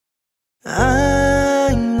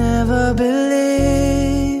I never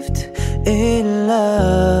believed in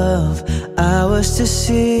love. I was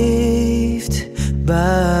deceived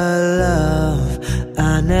by love.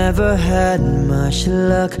 I never had much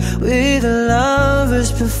luck with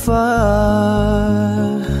lovers before.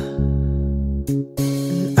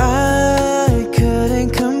 And I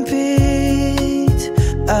couldn't compete.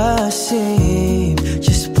 I seemed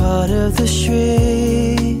just part of the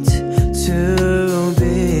street to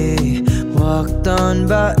be walked on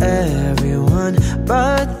by everyone.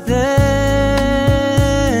 But then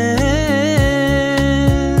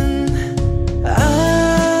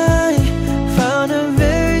I found a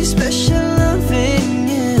very special love in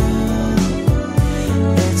you.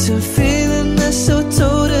 It's a feeling that's so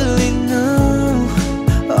totally new.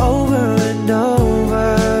 Over and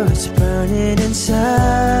over, it's burning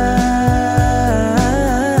inside.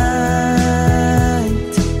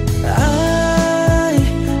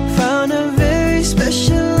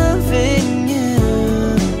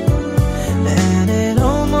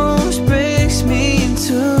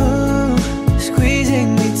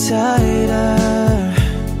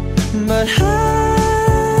 But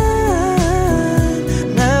I'm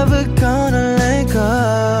never gonna let go.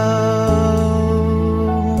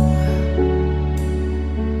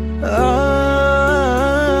 Oh,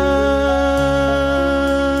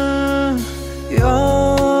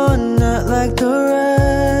 you're not like the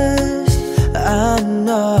rest. I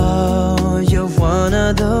know you're one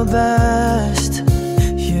of the best.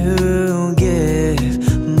 You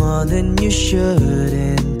give more than you should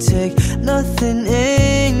and take nothing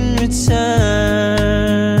in return.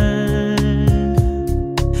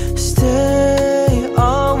 Stay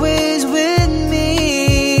always with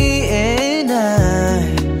me, and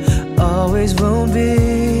I always will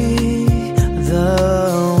be the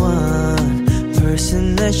one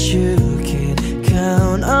person that you can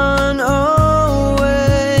count on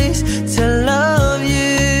always to love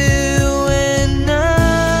you. And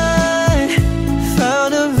I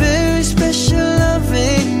found a very special love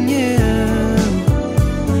in you.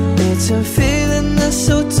 It's a feeling that's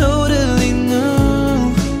so totally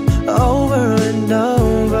new. Over and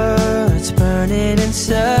over, it's burning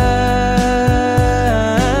inside.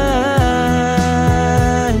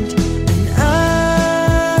 And I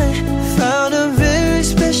found a very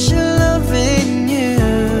special love in you.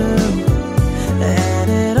 And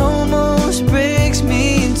it almost breaks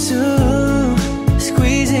me in two,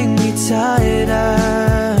 squeezing me tighter.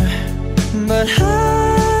 But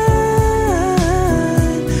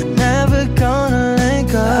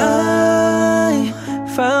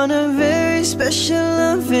found a very special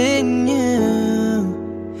love in you.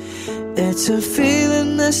 It's a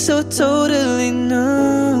feeling that's so totally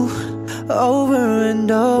new. Over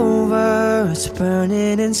and over, it's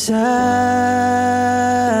burning inside.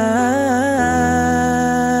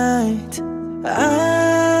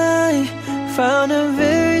 I found a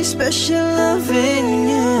very special love in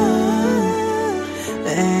you.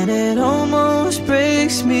 And it almost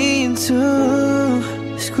breaks me in two,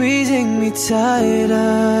 squeezing me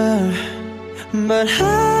tighter. But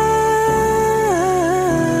I'm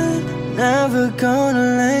never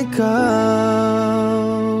gonna let go.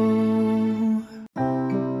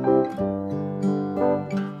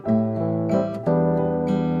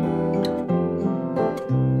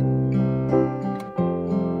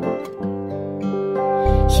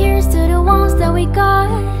 Here's to the ones that we got.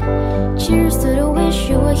 Cheers to the wish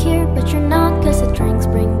you were here, but you're not. 'Cause the drinks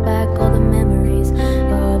bring back all the memories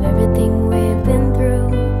of everything we've been through.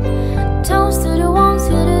 Toast to the ones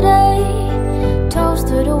here today. Toast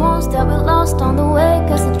to the ones that we lost on the way.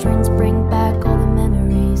 'Cause the drinks bring back all the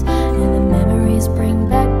memories, and the memories bring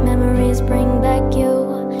back you.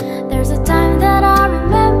 There's a time that I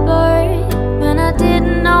remember when I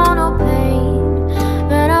didn't know no pain,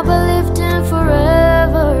 when I believed in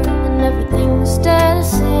forever and everything would stay the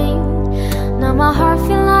same. Now my heart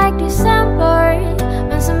feel like December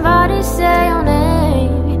when somebody say your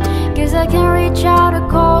name. 'Cause I can't reach out to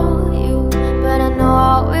call you, but I know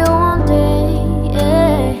I will one day.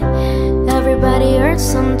 Yeah. Everybody hurts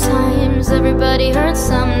sometimes, everybody hurts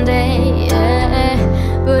someday. Yeah.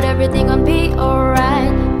 But everything gon' be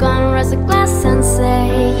alright. Gonna raise a glass and say,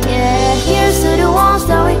 yeah. Here's to the ones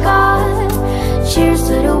that we got. Cheers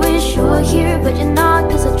to the wish you were here, but you're not.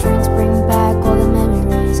 'Cause the drinks bring back all the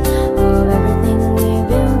memories of everything we've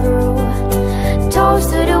been through. Toast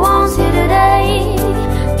to the ones here today.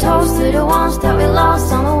 Toast to the ones that we lost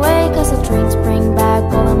on the way. 'Cause the drinks bring back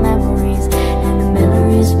all the memories, and the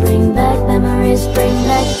memories bring back you. Memories bring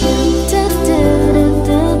back you.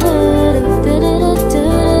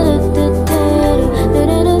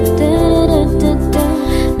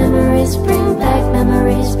 Memories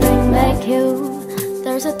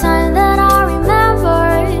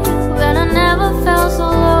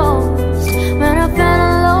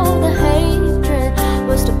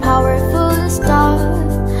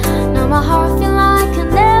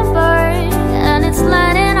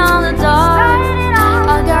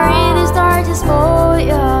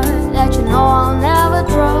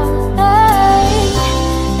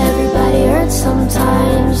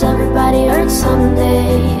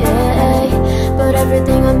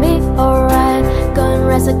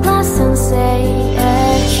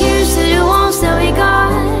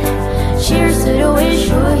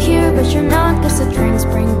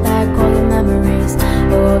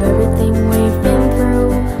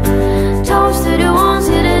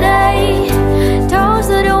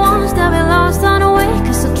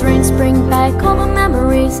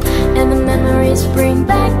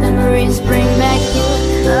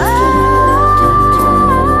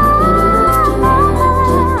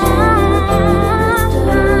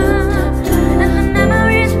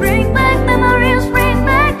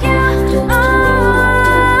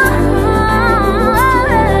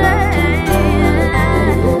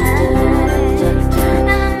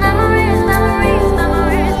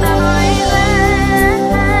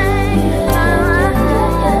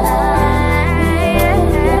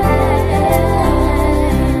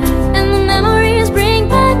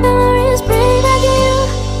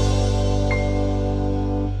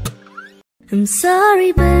I'm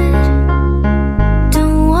sorry, but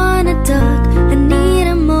don't wanna talk. I need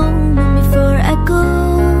a moment before I go.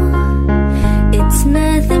 It's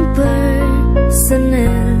nothing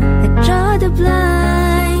personal. I draw the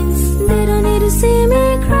blinds. They don't need to see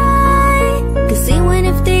me cry, 'cause even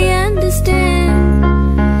if they understand,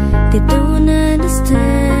 they don't understand.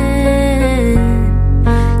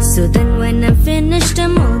 So then when I'm finished,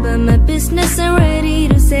 I'm all about my business. I'm ready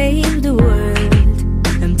to save the world.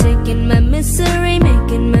 I'm taking my misery,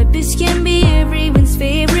 making my bitch can be everyone's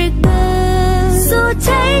favorite girl. So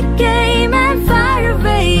take aim and fire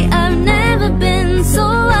away. I've never been so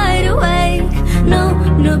wide awake. No,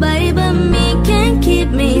 nobody but me can keep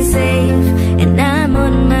me safe, and I'm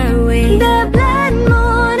on my way. The blood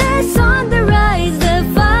moon is on the rise, the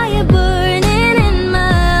fire burning in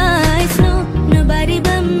my eyes. No, nobody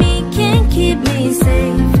but me can keep me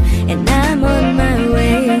safe, and I'm on my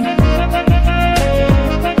way.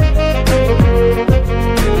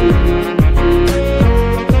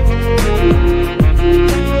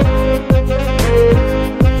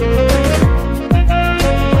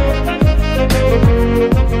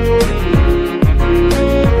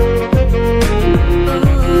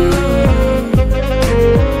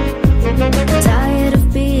 Tired of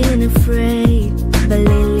being afraid, but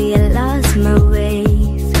lately I lost my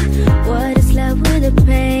ways. What is love with the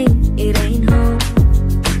pain? It ain't home.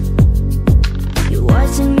 You're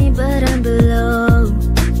watching me, but I'm below.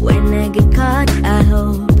 When I get caught, I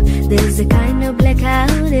hope there's a kind of blackout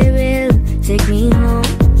that will take me home.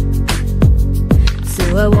 So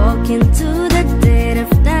I walk into the dead of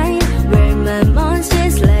night, where my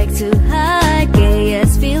monsters like to hide.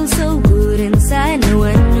 Chaos feels so good inside, now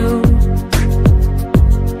I know.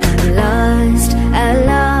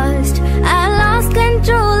 I lost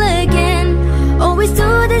control again. Always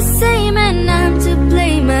do the same and I'm to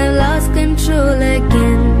blame. I lost control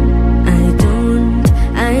again.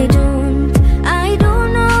 I don't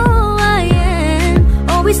know who I am.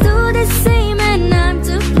 Always do the same and I'm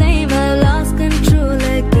to blame. I lost control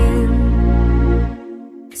again.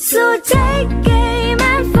 So take aim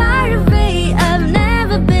and fire away. I've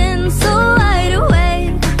never been so wide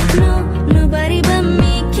awake. No, nobody but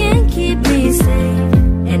me can keep me safe,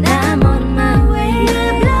 and I'm on my way. The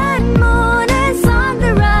blood moon is on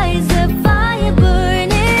the rise, the fire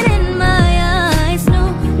burning in my eyes. No,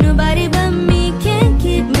 nobody but me can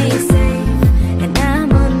keep me safe, and I'm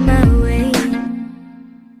on my way.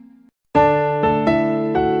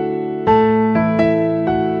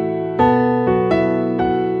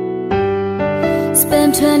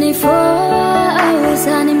 Spend 24 hours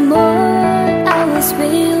anymore, hours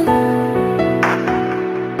with you.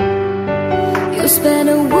 You spend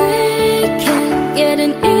a weekend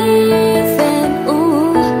getting even,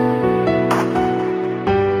 ooh.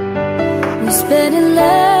 We spending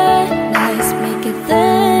late nights making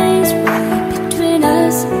things right between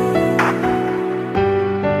us.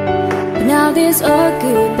 But now this all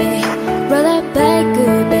good, babe. Brought that back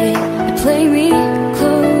good, babe. And play me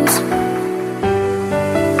close.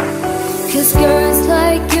 'Cause girls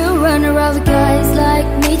like you run around with guys like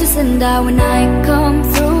me just and die. When I come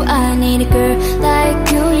through, I need a girl like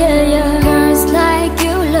you, yeah, yeah. Girls like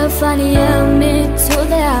you love funny, yeah, me too,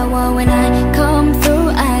 that I want. When I come through,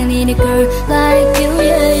 I need a girl like you,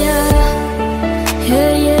 yeah, yeah.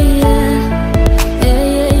 Yeah, yeah, yeah. Yeah,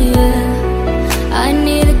 yeah, yeah. I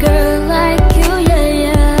need a girl like you, yeah,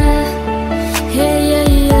 yeah. Yeah, yeah,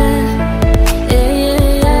 yeah. Yeah,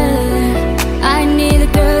 yeah, yeah. I need a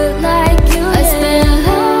girl like you, yeah. I spent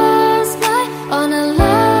last night on a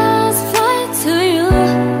last flight to you.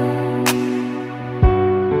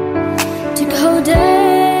 Took a whole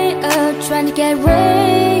day out trying to get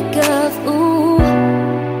wake up, ooh.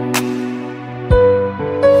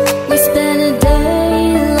 We spent a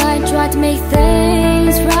daylight trying to make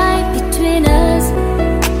things right between us.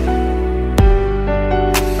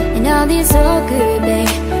 And now this all good,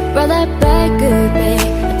 babe. Brought that back good, babe.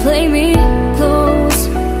 And play me close.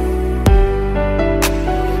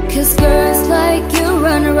 'Cause girls like you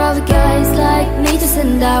run around with guys like me just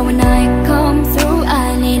and die. When I come through, I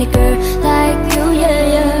need a girl like you, yeah,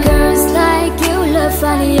 yeah. Girls like you love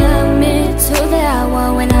funny, yeah, me too, that I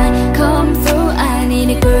want. When I come through, I need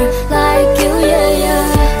a girl like you, yeah, yeah.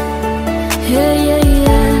 Yeah, yeah,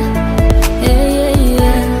 yeah. Yeah, yeah,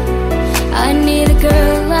 yeah. I need a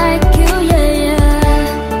girl like you, yeah, yeah.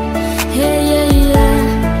 Yeah, yeah, yeah.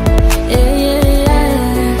 Yeah, yeah, yeah.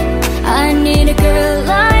 I need a girl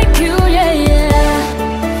like you, yeah, yeah.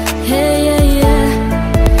 Yeah, yeah, yeah.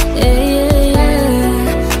 Yeah, yeah, yeah.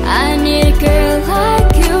 I need a girl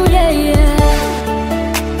like you, yeah, yeah.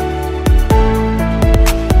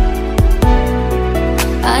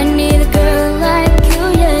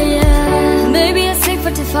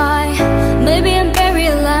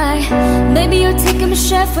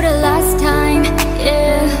 for the last time,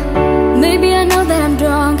 yeah. Maybe I know that I'm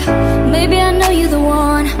drunk, maybe I know you're the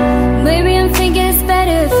one. Maybe I'm thinking it's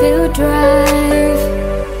better if you drive.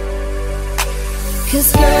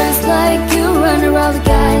 Cause girls like you run around with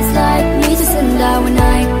guys like me, just and die. When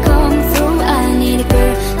I come through, I need a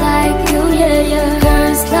girl like you, yeah, yeah.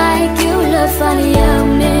 Girls like you love funny, yeah,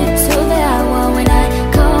 me too, that I want. When I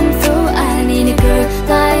come through, I need a girl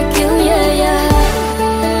like you, yeah, yeah.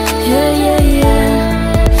 Yeah, yeah, yeah.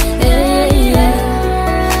 Yeah, yeah, yeah.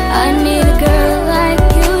 I need a girl like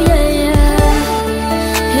you, yeah, yeah.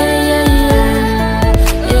 Yeah, yeah, yeah.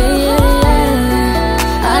 Yeah, yeah, yeah.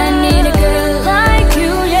 I need a girl like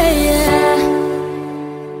you, yeah, yeah.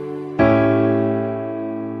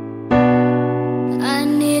 I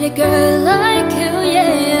need a girl like you,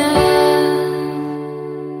 yeah, yeah.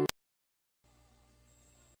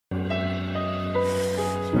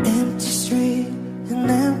 Empty street, an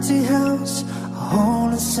empty house, a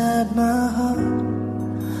hole inside my heart.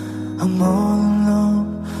 I'm all alone,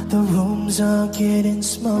 the rooms are getting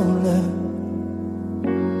smaller.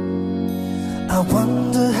 I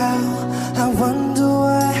wonder how, I wonder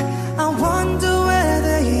why, I wonder where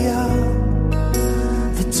they are.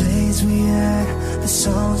 The days we had, the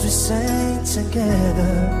songs we sang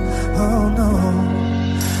together, oh no.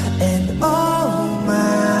 And oh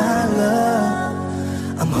my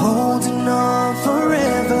love, I'm holding on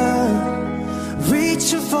forever,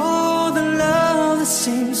 reaching for the love that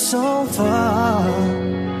seems so far.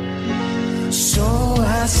 So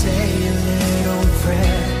I say a little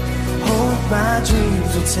prayer, hope my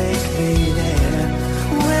dreams will take me there,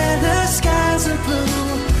 where the skies are blue,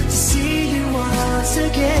 to see you once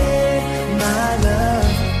again. My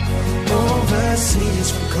love, overseas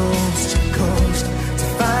from coast to coast, to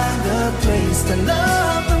find the place to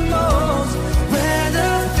love the most, where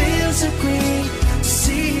the fields are green, to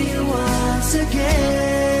see you once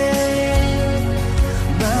again.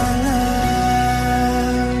 My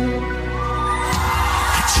love,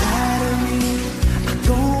 I try to read, I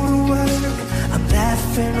go to work, I'm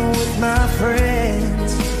laughing with my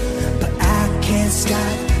friends, but I can't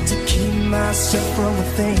stop to keep myself from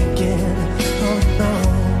thinking, oh no.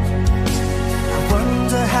 I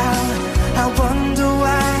wonder how, I wonder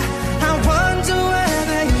why, I wonder where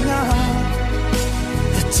they are.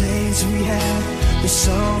 The days we had, the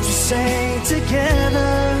songs we sang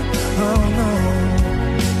together, oh no.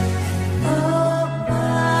 Oh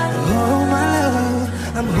my love,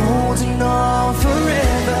 I'm holding on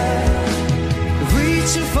forever,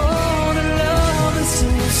 reaching for the love that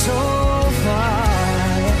seems so far.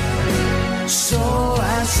 So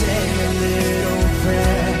I say a little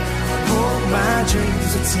prayer, hope my dreams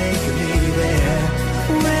will take me there,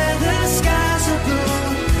 where the skies are blue,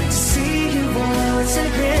 to see you once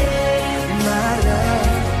again. My love,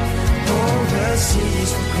 overseas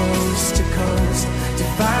from coast to coast, to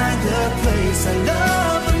find the place I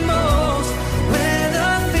love the most, where the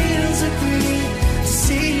fields are green, to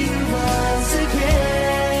see you once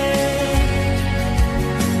again,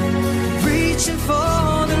 reaching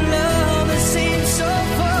for the love that seems so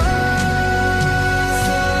far.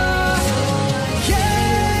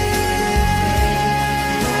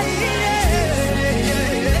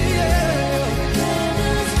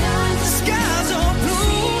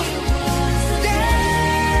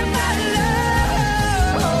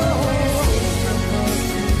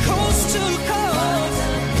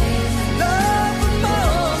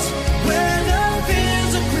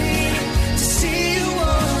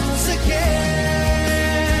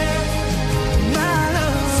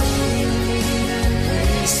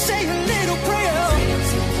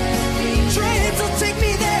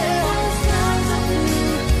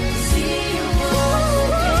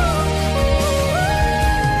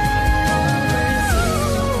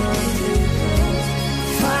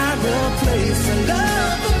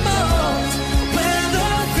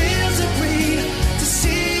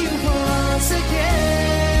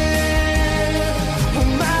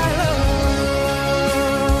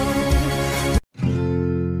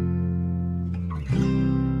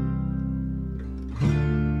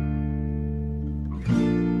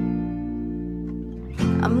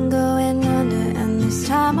 I'm going under, and this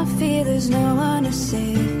time I feel there's no one to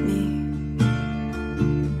save me.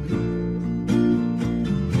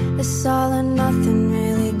 This all or nothing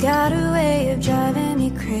really got a way of driving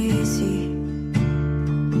me crazy.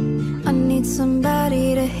 I need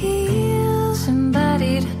somebody to heal,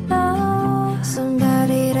 somebody to know,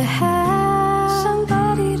 somebody to have,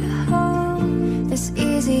 somebody to hold. It's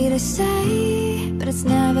easy to say, but it's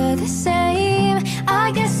never the same.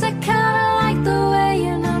 I guess I kinda like the way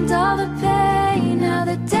you numbed all the pain. Now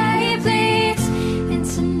the day bleeds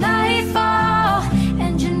into nightfall,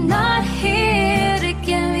 and you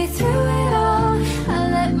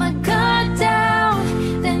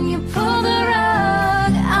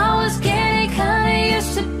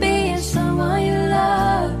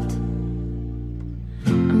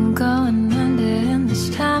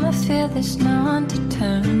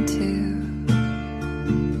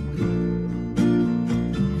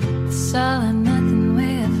This all or nothing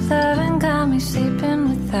way of loving got me sleeping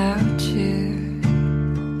without you.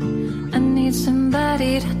 I need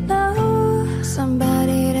somebody to know,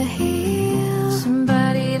 somebody to heal,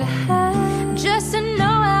 somebody to have, just to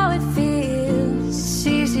know how it feels. It's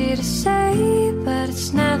easy to say, but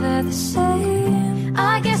it's never the same.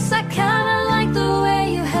 I guess I kinda like the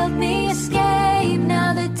way you helped me escape.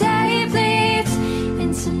 Now the day bleeds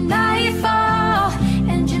into nightfall,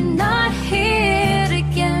 and you're not here to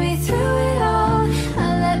get me through it all. I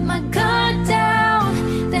let my guard down,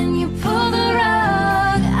 then you pulled the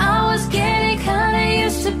rug. I was getting kinda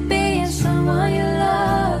used to being someone you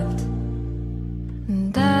loved.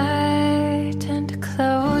 And I tend to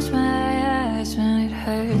close my eyes when it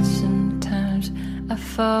hurts. Sometimes I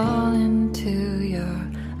fall into your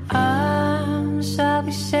arms. I'll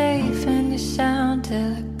be safe in your sound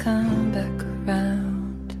till I come back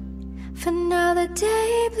around. For now the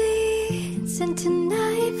day bleeds into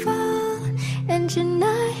nightfall, and you're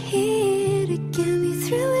not here to get me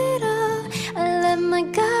through it all. I let my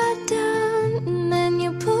guard down, and then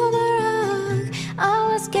you pulled the rug. I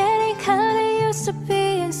was getting kinda used to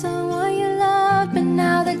being someone you loved. But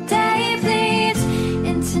now the day bleeds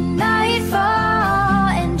into nightfall,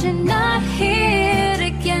 and you're not here to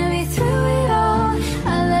get me through it all.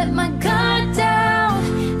 I let my guard down,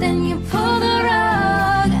 then you pulled the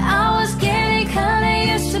rug. I was getting kinda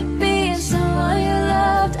used to being someone you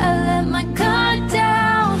loved. I let my guard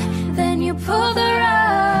down, then you pulled the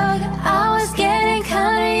rug. I was getting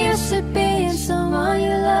kinda used to being someone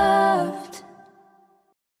you loved.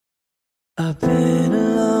 I've been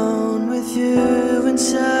alone with you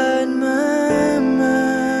inside my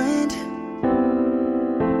mind,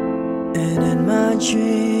 and in my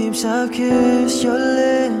dreams I've kissed your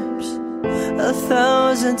lips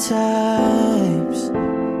 1,000 times.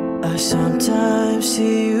 I sometimes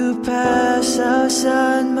see you pass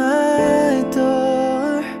outside my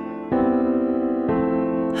door.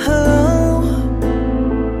 Hello,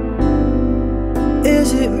 is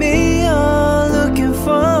it me you're looking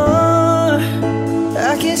for?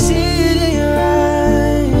 I can see it in your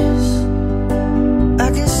eyes, I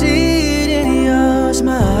can see it in your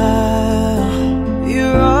smile.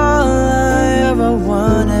 You're all I ever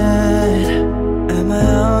wanted, and my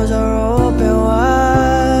arms are open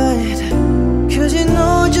wide. 'Cause you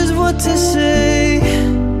know just what to say,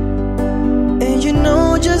 and you know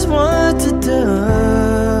just what to do.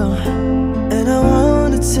 And I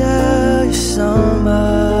wanna tell you so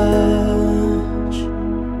much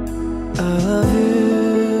I love you.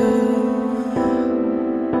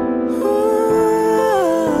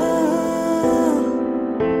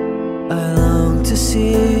 I long to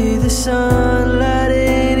see the sunlight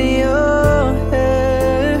in your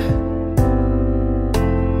hair,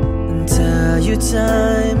 and tell you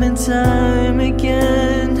time and time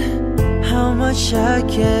again how much I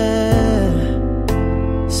care.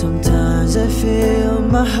 Sometimes I feel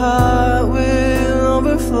my heart will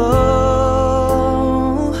overflow.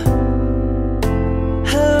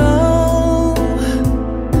 Hello,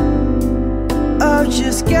 I've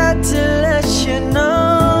just got to let you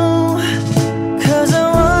know, 'cause I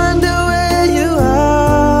wonder where you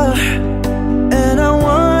are, and I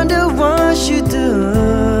wonder what you do.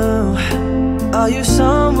 Are you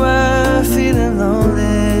somewhere feeling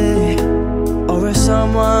lonely, or is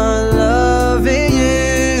someone loving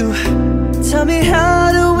you? Tell me how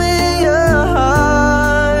to win your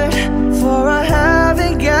heart, for I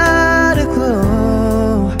haven't got a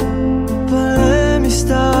clue. But let me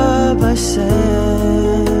start by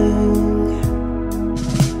saying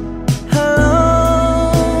hello,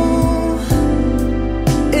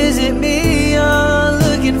 is it me you're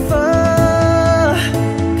looking for?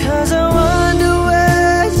 'Cause I wonder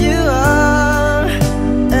where you are,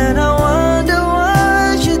 and I wonder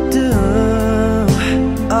what you do.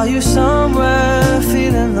 Are you somewhere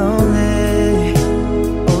feeling lonely,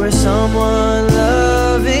 or is someone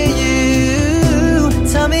loving you?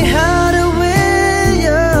 Tell me how to win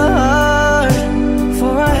your heart,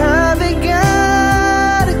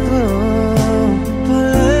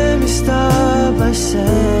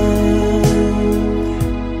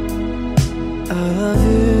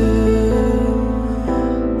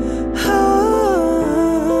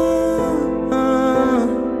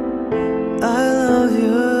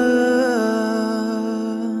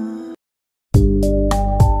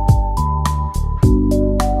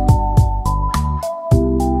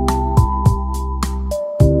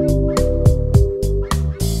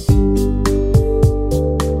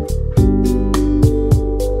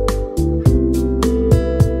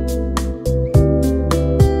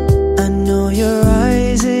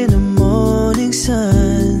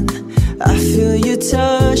 I feel you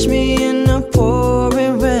touch me in the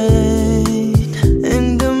pouring rain.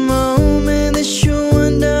 In the moment that you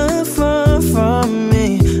wander far from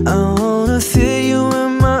me, I wanna feel you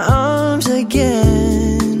in my arms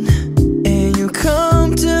again. And you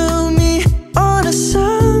come to me on a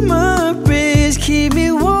summer breeze, keep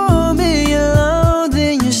me warm in your love,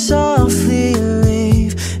 then you softly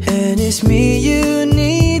leave. And it's me you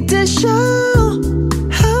need to show.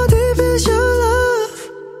 How deep is your love?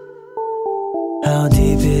 How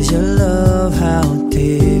deep is your love? How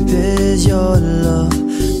deep is your love?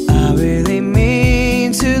 I really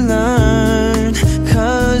mean to learn,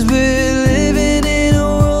 'cause we're living in a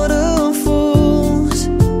world of fools,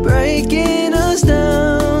 breaking us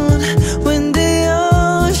down when they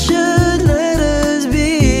all should let us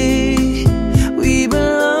be. We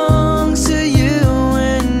belong to you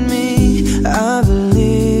and me. I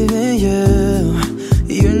believe in you.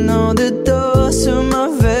 You know the doors to my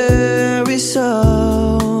very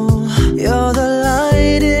soul. You're the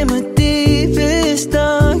light in my deepest,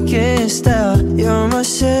 darkest hour. You're my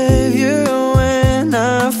savior when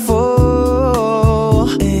I fall.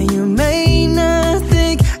 And you may not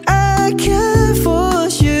think I can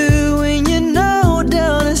force you, when you know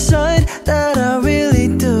down inside that I really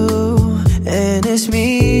do. And it's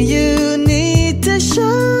me you need to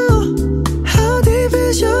show. How deep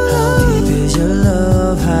is your love? How deep is your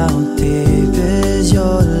love? How deep is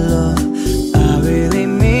your love? I really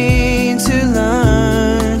mean to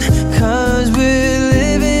learn, 'cause we're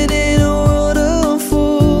living in a world of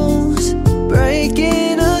fools,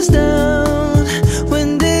 breaking us down when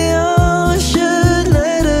they all should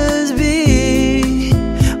let us be.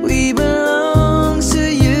 We belong to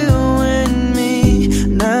you and me.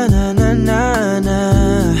 Na na na na na,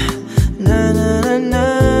 na na na na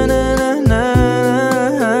na na na.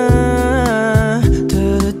 Do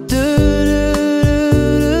do do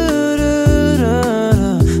do do.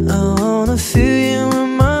 I wanna feel you in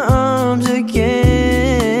my arms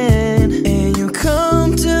again. And you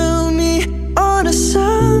come to me on a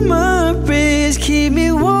summer breeze, keep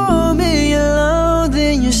me warm in your love,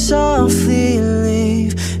 then you softly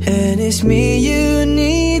leave. And it's me you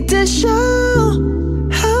need to show.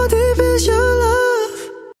 How deep is your love?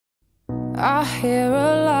 I hear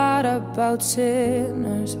a lot about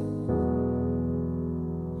sinners.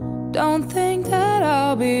 Don't think that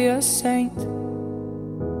I'll be a saint,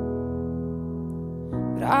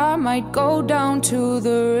 but I might go down to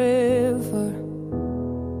the river.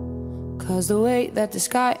 'Cause the way that the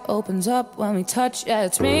sky opens up when we touch, yeah,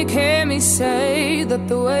 it's making me say that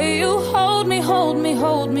the way you hold me, hold me,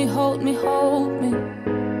 hold me, hold me, hold me,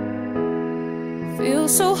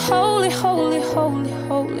 feels so holy, holy, holy,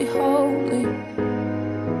 holy, holy.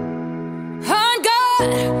 I'm God,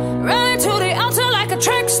 running to the altar like a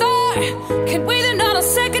track star. Can't wait another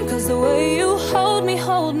second, 'cause the way you hold me,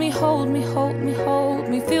 hold me, hold me, hold me, hold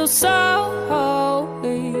me, feels so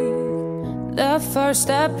holy. The first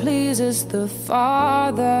that pleases the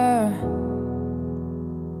Father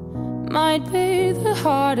might be the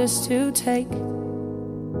hardest to take.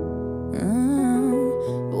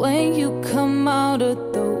 When you come out of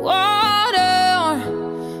the water,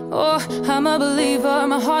 oh, I'm a believer,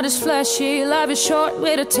 my heart is fleshy. Life is short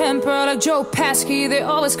with a temper like Joe Pesci. They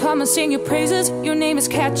always come and sing your praises. Your name is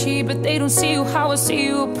catchy, but they don't see you how I see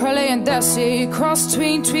you. Pearly and Desi, cross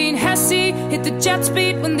tween Hesse. Hit the jet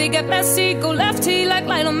speed when they get messy. Go lefty like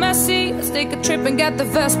Lionel Messi. Let's take a trip and get the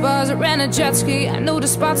Vespas. I ran a jet ski. I know the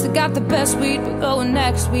spots that got the best weed. We're going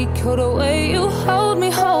next week. Oh, the way you hold me,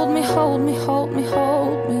 hold me, hold me, hold me,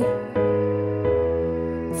 hold me,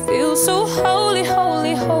 feel so holy,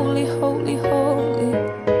 holy, holy, holy, holy.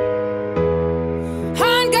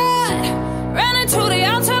 I'm God, running to the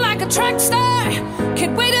altar like a track star.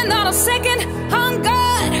 Can't wait another second. I'm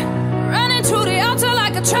God, running to the altar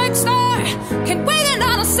like a track star. Can't wait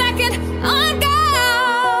another second. I'm God,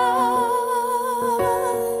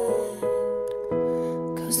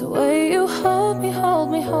 'cause the way you hold me, hold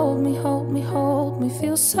me, hold me, hold me, hold me,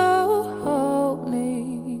 feel so holy.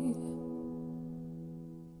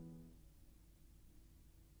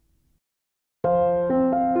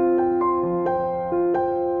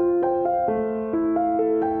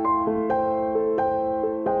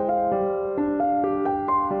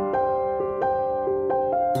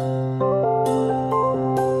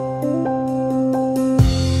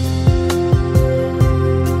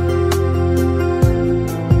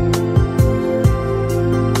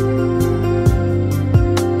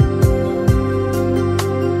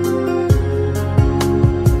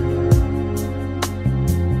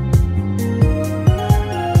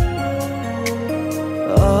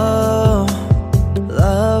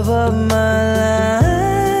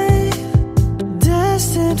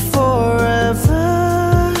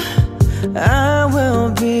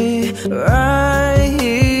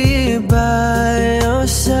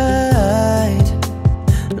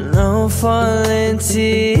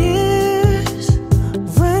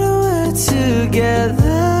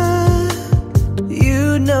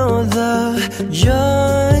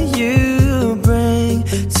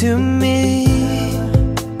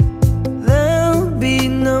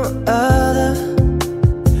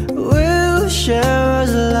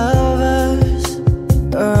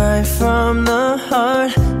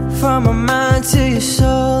 mind to your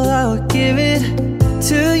soul, I will give it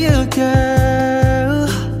to you, girl.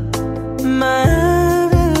 My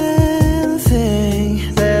every little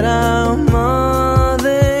thing that I'm more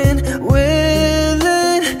than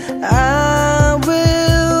willing, I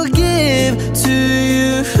will give to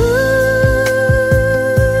you.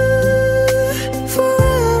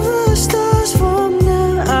 Forever stars from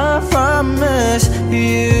now, I promise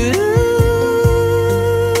you.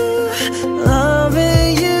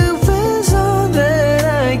 Loving you is all that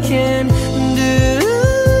I can do.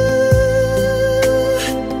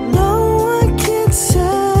 No one can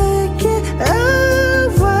take it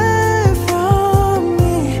away from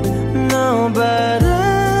me. Nobody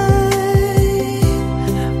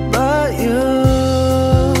but you.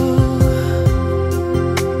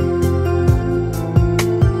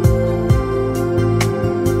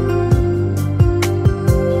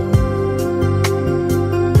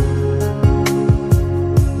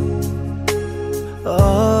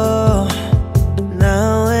 Oh,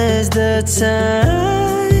 now is the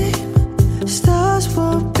time. Stars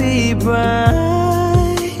will be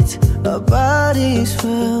bright. Our bodies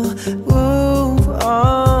will move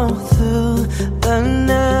all through the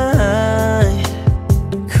night.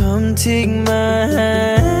 Come take my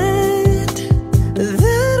hand,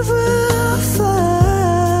 then we'll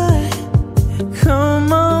fly.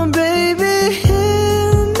 Come on, baby,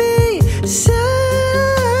 hear me say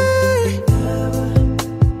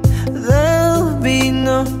there'll be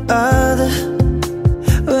no other.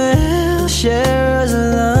 We'll share as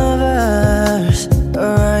lovers,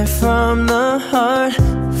 right from the heart,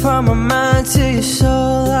 from my mind to your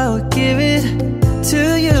soul. I will give it to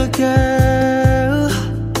you, girl.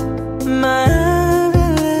 My every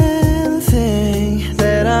little thing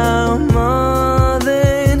that I'm more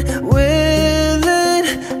than willing,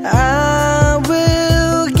 I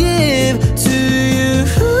will give to you.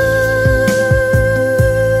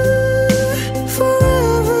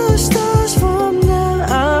 Forever stars from now,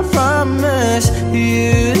 I promise you.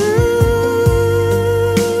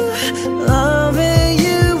 Loving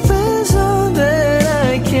you is all that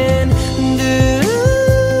I can do.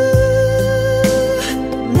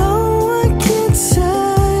 No one can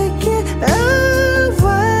take it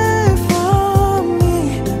away from me.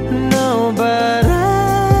 Nobody.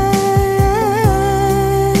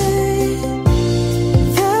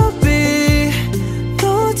 There'll be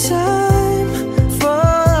no time for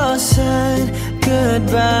us and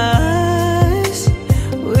goodbyes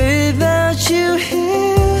without you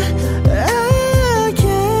here. I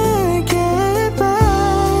can't get by.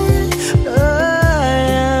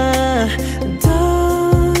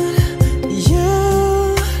 Don't you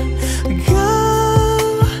go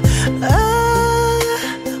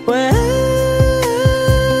away.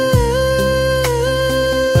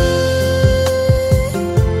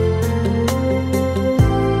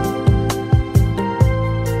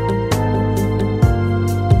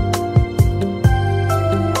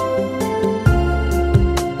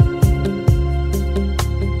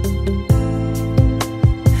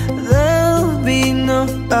 There'll be no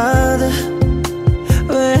other.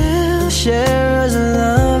 We'll share as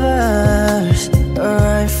lovers,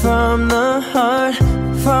 right from the heart,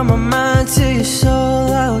 from my mind to your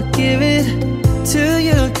soul. I will give it to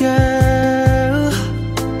you, girl.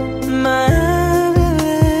 My every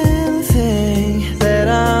little thing that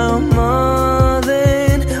I'm more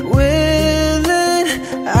than willing,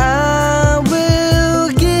 I will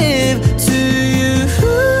give to you.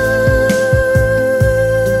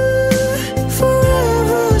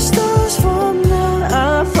 Forever stars from now,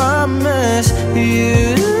 I promise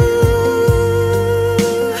you.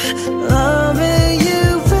 Loving you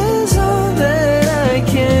is all that I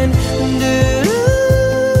can do.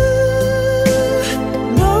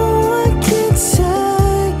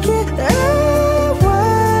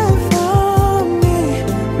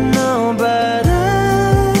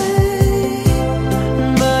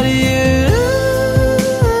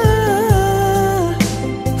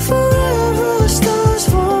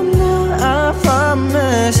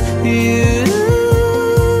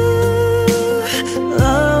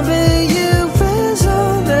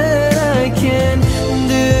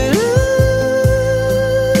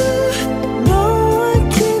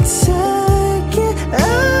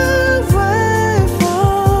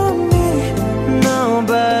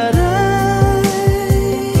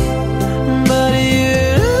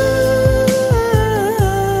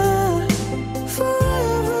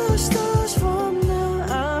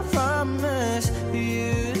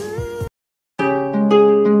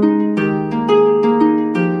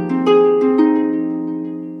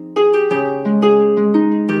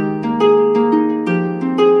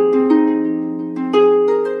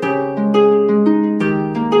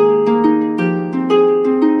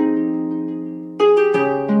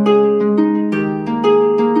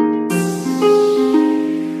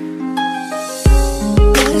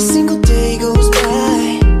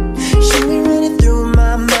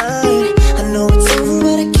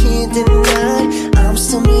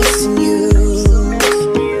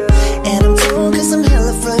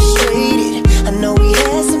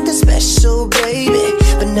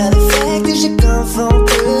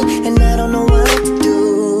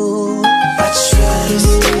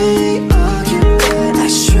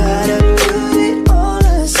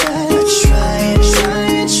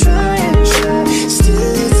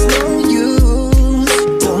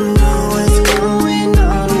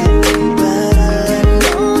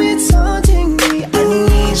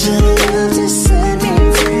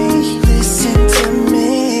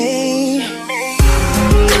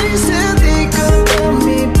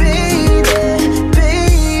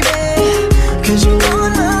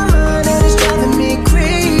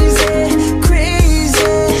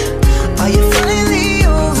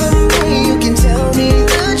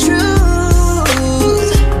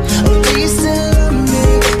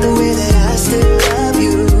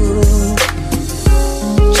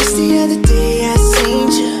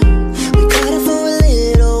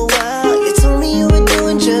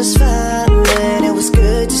 just fine, man. It was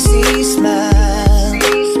good to see you smile.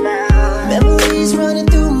 Memories running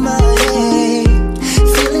through my head,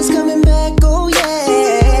 feelings coming back, oh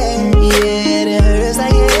yeah. Yeah, and it hurts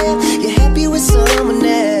like hell. You're happy with someone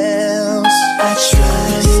else. I try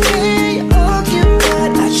to stay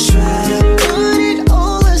occupied, I try to put it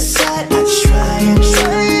all aside. I try and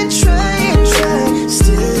try and try and try,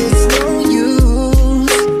 still it's no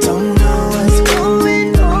use. Don't know what's going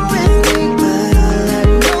on with me, but all I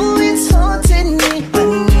know it's haunting me. I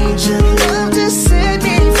need your love to set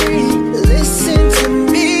me free. Listen to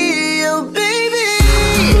me, oh baby.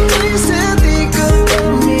 Do you still think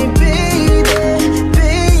about me, baby,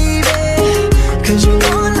 baby? Cause you're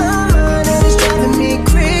on my mind and it's driving me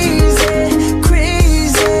crazy,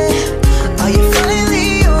 crazy. Are you finally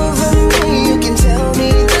over me? You can tell me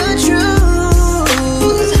the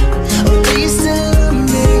truth. Or do you still love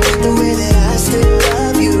me the way that I still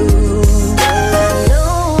love you? I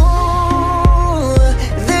know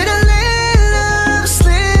that I let love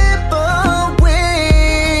slip away,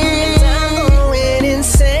 and I'm going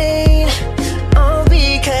insane, all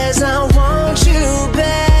because I want you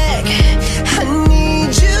back. I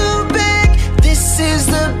need you back. This is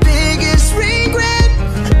the biggest regret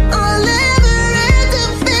I'll ever have to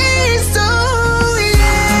face. Oh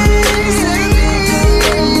yeah, baby,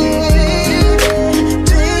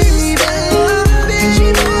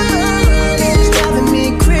 it's driving me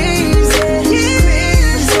crazy,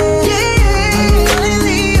 crazy. Yeah,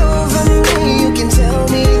 finally over me. You can tell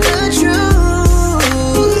me the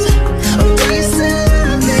truth. Oh, do you still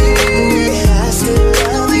love me? I still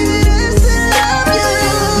love you.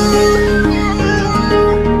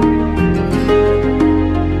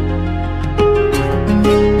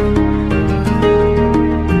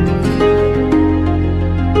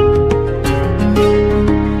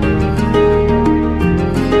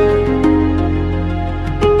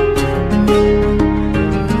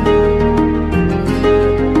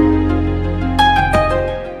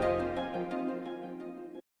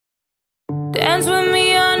 Dance with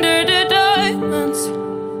me under the diamonds.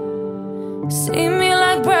 See me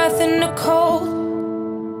like breath in the cold.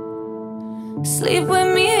 Sleep with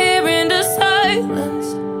me here in the silence.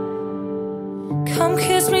 Come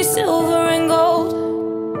kiss me silver and gold.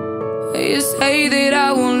 You say that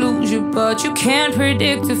I won't lose you, but you can't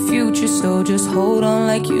predict the future. So just hold on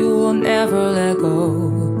like you will never let go.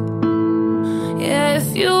 Yeah,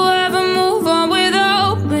 if you ever move on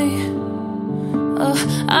without me,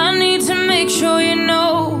 I need to make sure you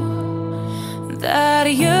know that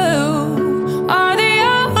you are the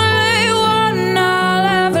only one I'll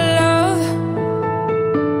ever love.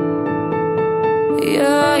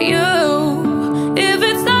 Yeah, you. If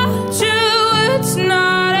it's not you, it's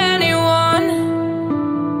not anyone.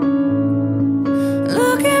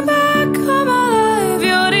 Looking back on my life,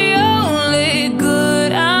 you're the only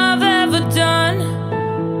good I've ever done.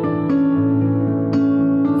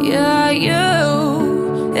 Yeah, you.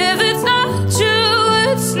 If it's not you,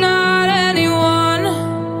 it's not anyone.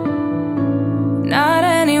 Not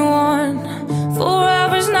anyone.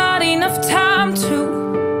 Forever's not enough time to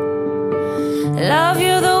love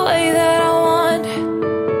you the way that I want.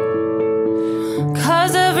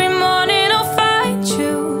 Cause every morning I'll find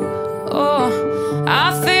you. Oh,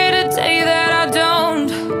 I fear the day that I don't.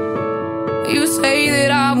 You say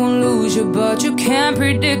that I won't lose you, but you can't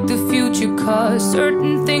predict the future. Cause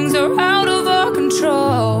certain things are out of our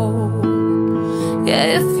control.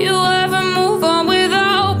 Yeah, if you ever move on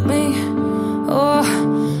without me, oh,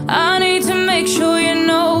 I need to make sure you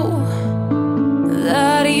know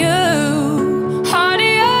that you are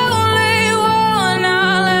the only one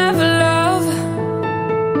I'll ever love.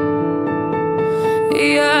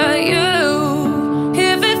 Yeah, you.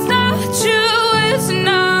 If it's not you, it's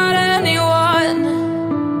not anyone.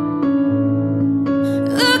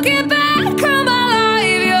 Looking back on my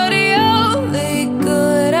life, you're the only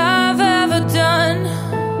good I've ever done.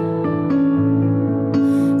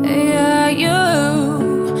 Yeah, you.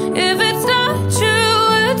 If it's not you,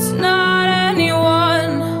 it's not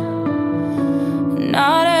anyone.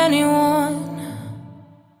 Not anyone.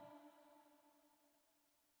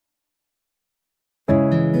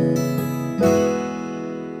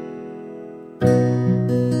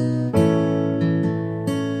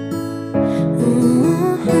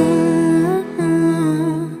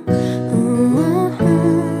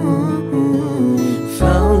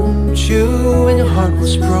 Found you when your heart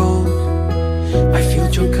was broke. I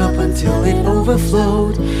filled your cup until it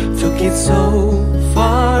overflowed. Took it so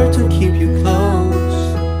far to keep you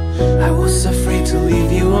close. I was afraid to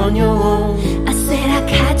leave you on your own. I said I'd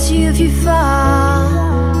catch you if you fall,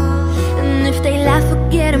 and if they laugh,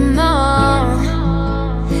 forget them all.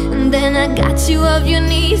 Then I got you off your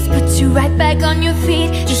knees, put you right back on your feet,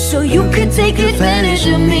 just so you could take advantage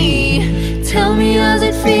of me. Tell me, how's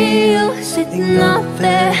it feel, sitting up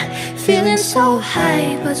there, feeling so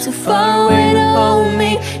high, but too far away to hold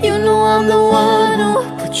me. You know I'm the one who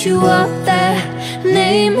put you up there,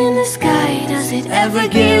 name in the sky. Does it ever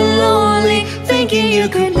get lonely, thinking you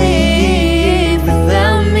could live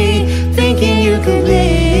without me, thinking you could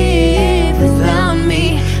live without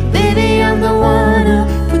me? Baby, I'm the one who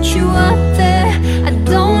put you up there, I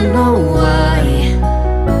don't know why,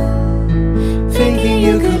 thinking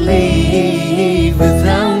you could leave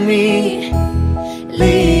without me,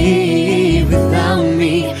 leave without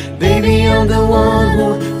me. Baby, I'm the one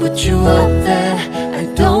who put you up there, I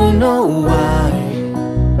don't know why.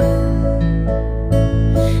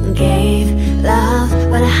 Gave love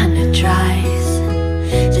but 100 tries,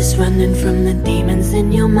 just running from the demons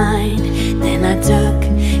in your mind. Then I took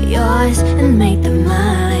yours and made them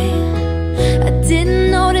mine. I didn't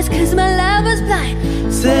notice cause my love was blind.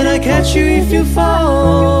 Said I catch you if you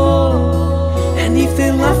fall, and if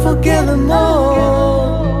they laugh I'll get them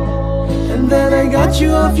all. And then I got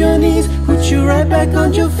you off your knees, put you right back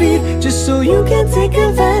on your feet, just so you can take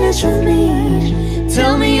advantage of me.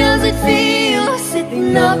 Tell me, how's it feel,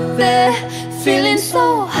 sitting up there, feeling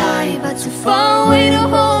so high, but too far away to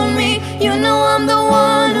hold me. You know I'm the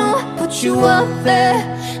one who put you up there,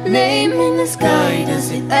 name in the sky. Does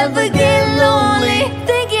it ever get lonely,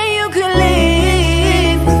 thinking you could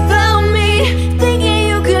live without me, thinking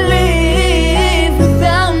you could live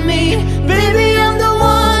without me? Baby, I'm the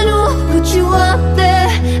one who put you up there,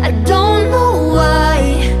 I don't know why,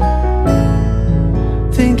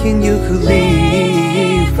 thinking you could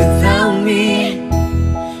leave without me,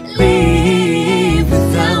 leave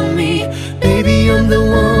without me. Baby, I'm the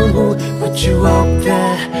one who put you up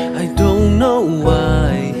there, I don't know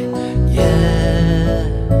why, yeah.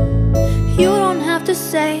 You don't have to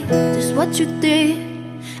say just what you did,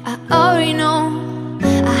 I already know.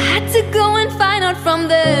 I had to go and find out from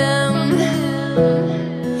them.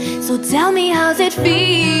 So tell me, how's it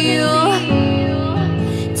feel?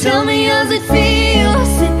 Tell me, how's it feel,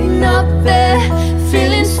 sitting up there,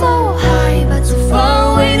 feeling so high, but too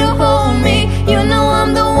far away to hold me. You know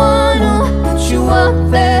I'm the one who put you up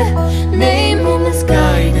there, name in the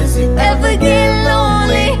sky. Does it ever get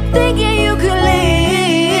lonely, thinking you could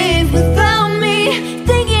live without me,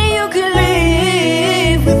 thinking you could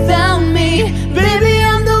live without me? Baby,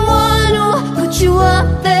 I'm the one who put you up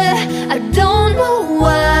there, I don't know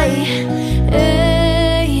why,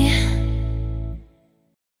 hey.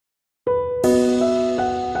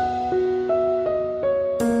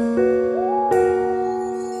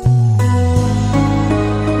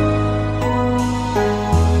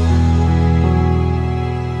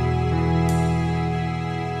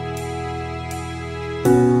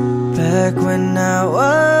 Back when I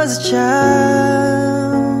was a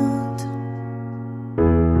child,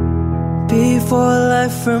 before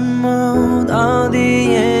life removed all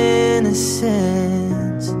the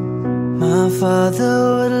innocence, my father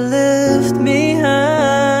would lift me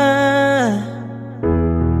high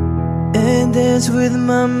and dance with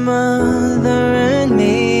my mother and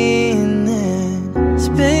me, and then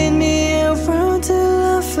spin me around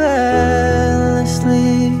till I fell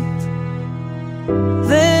asleep.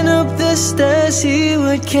 Then up the stairs he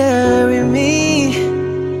would carry me,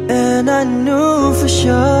 and I knew for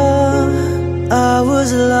sure I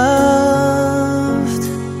was loved.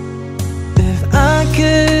 If I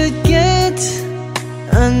could get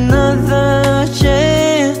another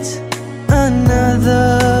chance,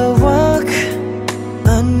 another walk,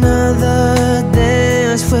 another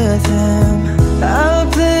dance with him, I'll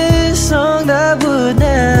play a song that would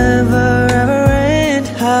never ever end.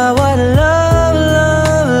 How I love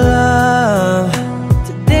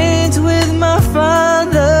to dance with my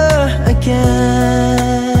father again.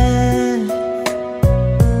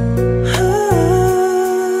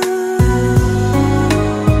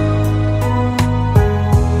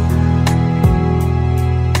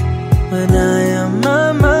 When I and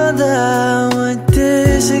my mother would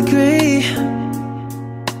disagree,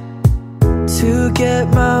 to get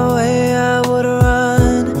my way I would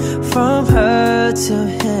run from her to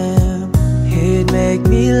him. He'd make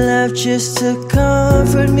me laugh just to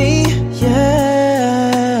comfort me,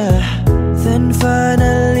 yeah. Then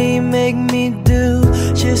finally make me do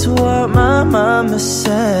just what my mama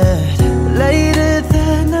said. Later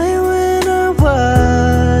that night when I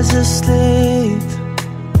was asleep,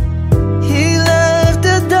 he left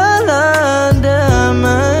a dollar under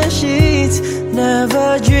my sheets.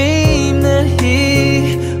 Never dreamed that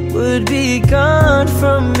he would be gone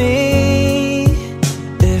from me.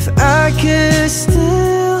 If I could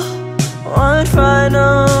still one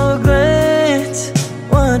final glance,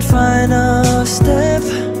 one final step,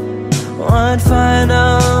 one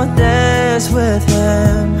final dance with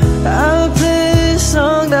him. I would play a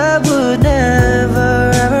song that would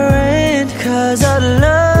never ever end, 'cause I'd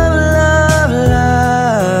love, love,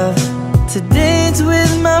 love to dance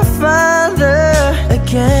with my father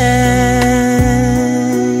again.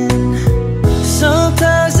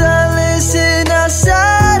 Sometimes I listen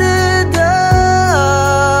outside the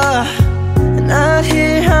door, and I'd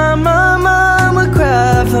hear how my mom would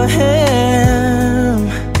cry for him.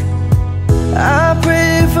 I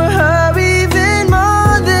pray for her even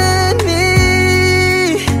more than me.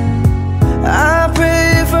 I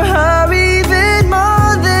pray for her even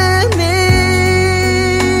more than me.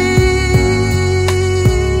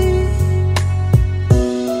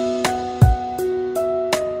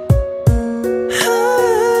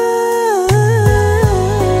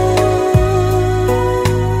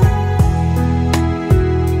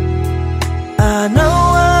 I know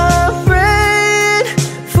I've prayed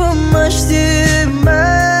for much too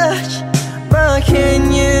much, but can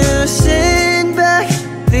you send back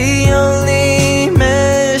the only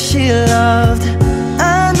man she loved?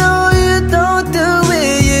 I know you don't do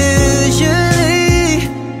it usually,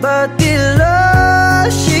 but the Lord,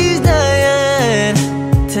 she's dying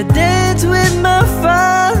to dance with my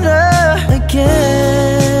father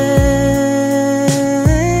again.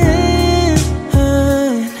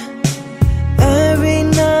 Every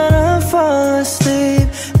night I fall asleep,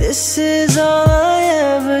 this is all I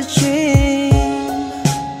ever dream.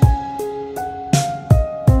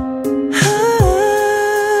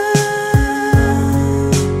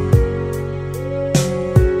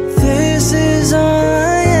 This is all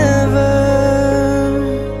I ever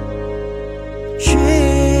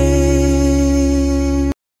dream.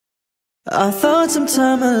 I thought some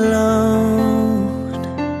time alone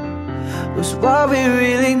was what we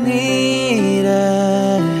really needed.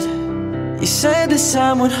 You said this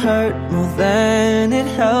time would hurt more than it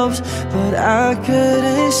helps, but I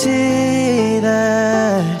couldn't see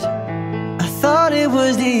that. I thought it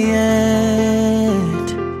was the end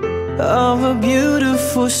of a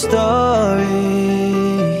beautiful story,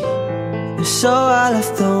 and so I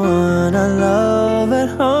left the one I love at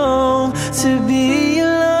home to be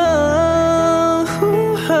alone.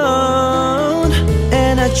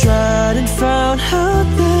 And I tried and found out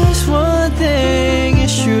this one thing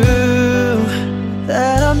is true,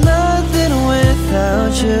 that I'm nothing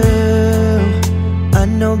without you. I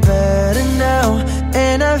know better now,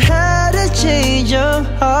 and I've had a change of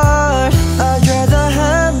heart. I'd rather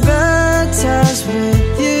have bad times with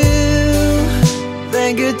you than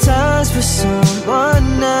good times with someone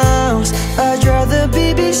else. I'd rather be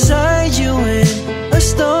beside you in a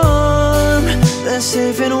storm than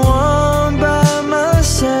safe and warm by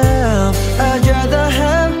myself. I'd rather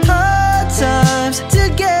have hard times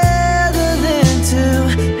together than to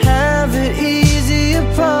have it easy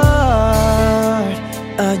apart.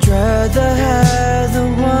 I'd rather have the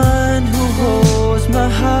one who holds my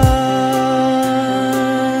heart.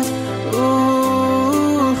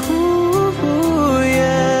 Ooh,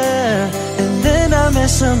 yeah. And then I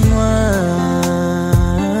met someone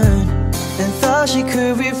and thought she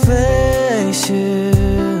could replace you.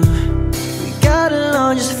 We got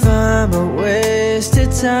along just fine, but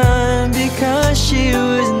wasted time because she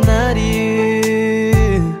was not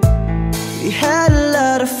you. We had a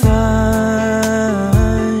lot of fun,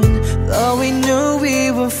 though we knew we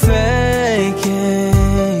were faking.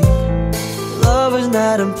 Love was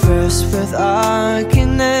not impressed with our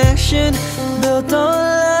connection, built on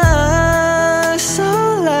lies, so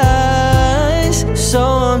lies. So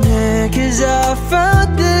I'm here 'cause I found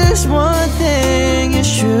this one thing is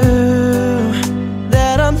true,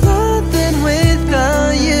 that I'm nothing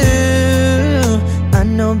without you. I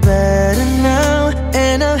know better now,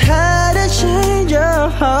 and I've had a change of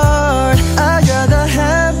heart. I'd rather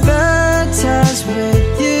have bad times with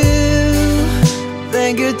you than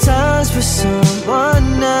good times with someone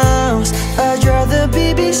else. I'd rather be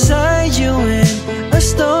beside you in a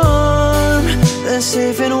storm than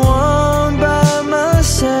safe and warm by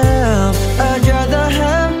myself. I'd rather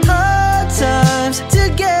have hard times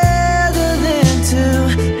together than to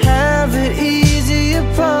have it easy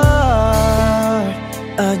apart.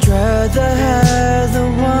 I'd rather have the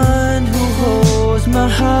one who holds my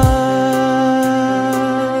heart,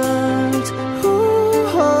 who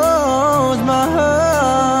holds my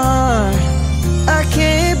heart. I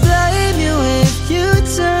can't blame you if you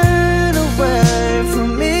turn away from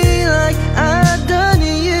me like I've done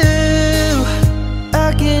to you. I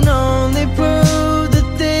can only prove the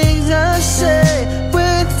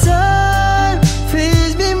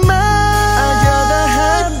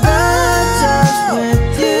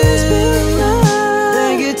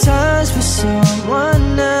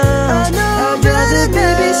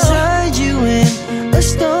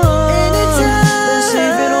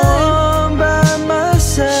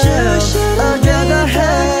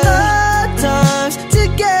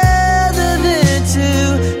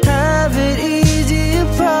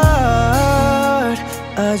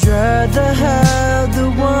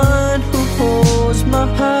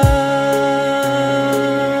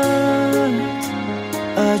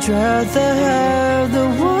rather have the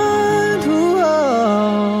one who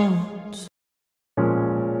owns.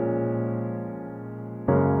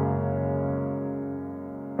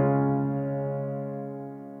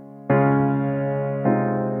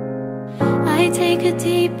 I take a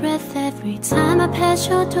deep breath every time I pass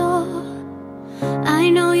your door. I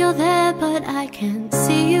know you're there, but I can't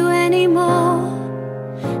see you anymore.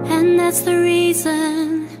 And that's the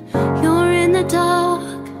reason you're in the dark.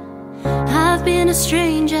 I've been a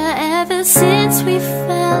stranger ever since we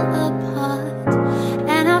fell apart,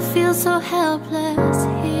 and I feel so helpless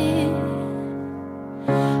here.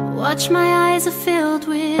 Watch, my eyes are filled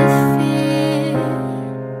with fear.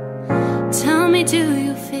 Tell me, do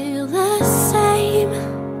you feel the same?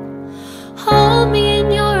 Hold me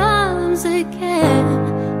in your arms again.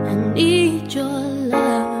 I need your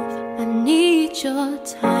love, I need your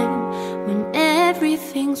time. When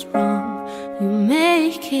everything's wrong, you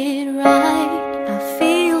make it right. I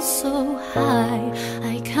feel so high,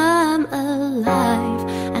 I come alive.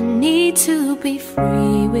 I need to be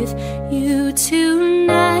free with you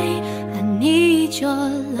tonight. I need your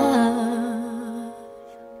love.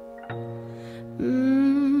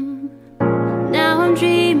 Now I'm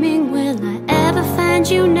dreaming, will I ever find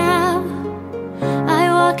you now? I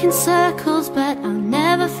walk in circles, but I'll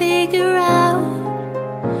never figure out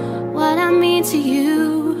what I mean to you.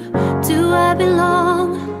 Do I belong?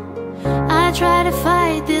 I try to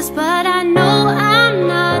fight this, but I know I'm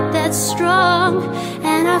not that strong.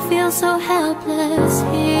 And I feel so helpless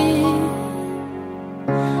here.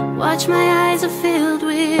 Watch, my eyes are filled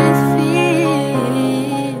with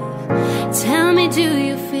fear. Tell me, do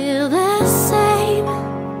you feel the same?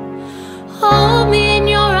 Hold me in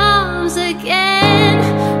your arms again.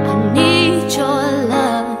 I need your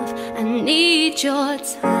love, I need your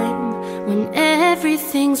time. When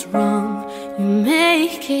everything's wrong, you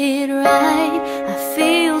make it right. I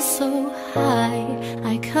feel so high,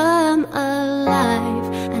 I come alive.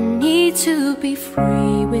 I need to be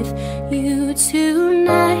free with you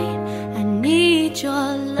tonight. I need your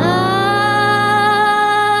love,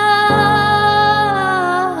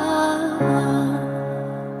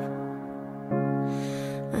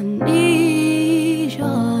 I need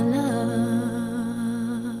your love.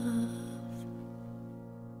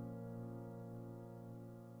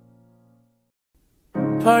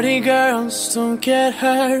 Party girls don't get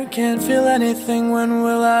hurt, can't feel anything, when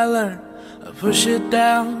will I learn? I push it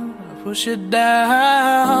down, I push it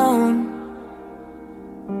down.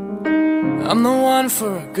 I'm the one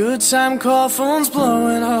for a good time call, phone's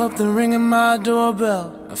blowing up, they're ringing my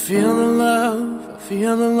doorbell. I feel the love, I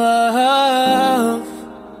feel the love.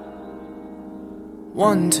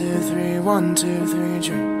 1, 2, 3, 1, 2, 3,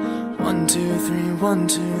 drink. 1, 2, 3, 1,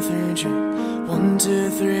 2, 3, drink. 1, 2,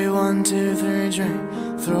 3, 1, 2, 3, drink.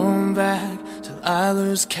 Throw 'em back till I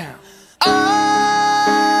lose count.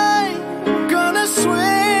 I'm gonna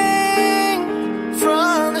swing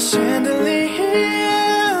from the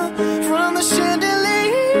chandelier, from the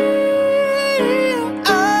chandelier.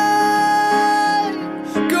 I'm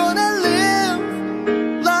gonna live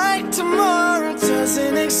like tomorrow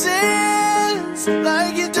doesn't exist,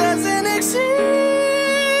 like it doesn't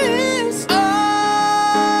exist.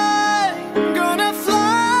 I'm gonna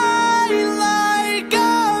fly like a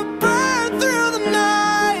bird through the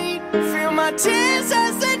night, feel my tears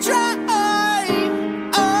as they dry.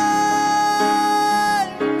 I'm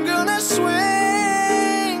gonna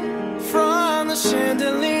swing from the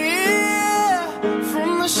chandelier, from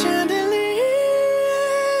the chandelier.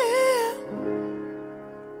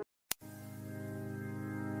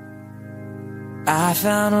 I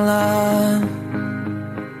found love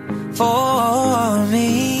for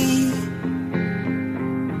me.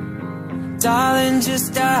 Darling, just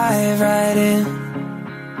dive right in,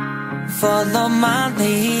 follow my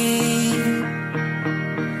lead.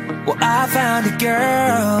 Well, I found a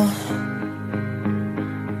girl,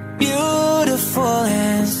 beautiful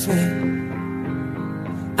and sweet.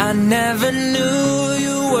 I never knew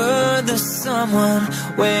you were the someone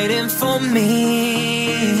waiting for me.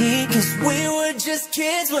 'Cause we were just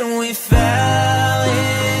kids when we fell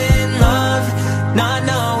in love, not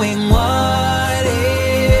knowing what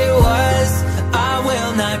it was. I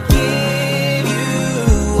will not give you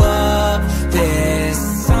up this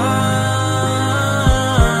time.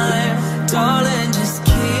 Darling, just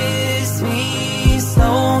kiss me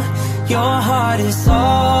slow. Your heart is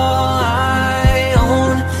all I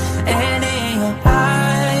own, and in your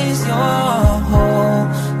eyes you're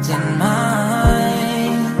holding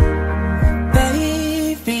mine.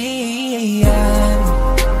 Baby, I'm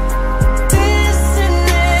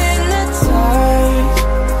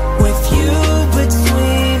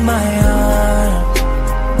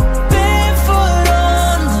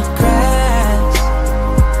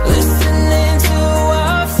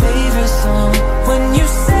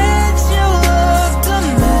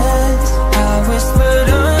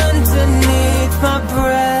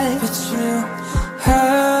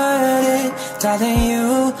darling,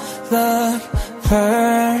 you look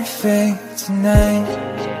perfect tonight.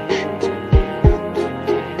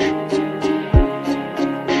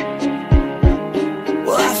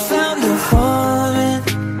 Well, I found a woman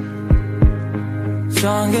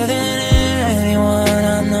stronger than anyone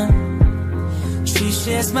I know. She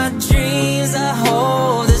shares my dreams. I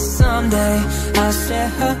hope that someday I'll share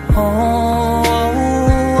her home.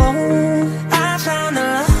 I found a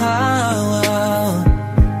love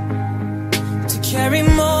to carry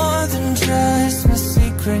more than just my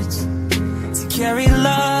secrets, to carry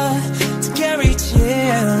love, to carry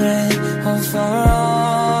children home for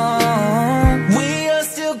all. We are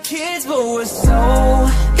still kids, but we're so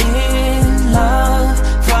in love,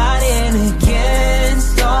 fighting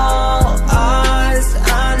against all odds.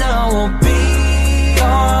 I know we'll be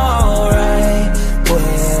alright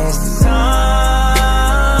with time.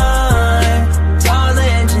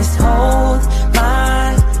 Darling, just hold my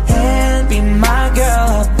hand, be my girl,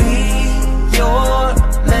 I'll be your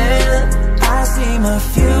man. I see my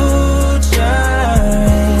future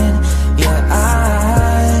in your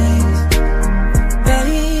eyes.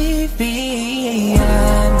 Baby,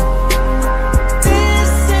 I'm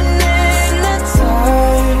dancing in the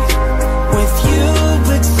dark with you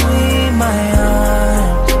between my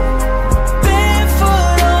arms,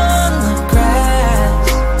 barefoot on the grass,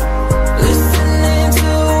 listening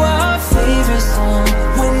to our favorite song.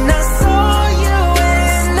 When I saw you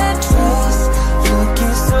in that dress,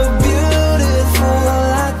 looking so beautiful,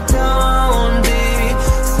 I don't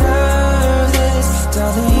deserve this.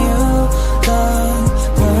 Darling, you look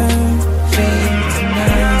perfect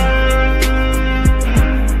tonight.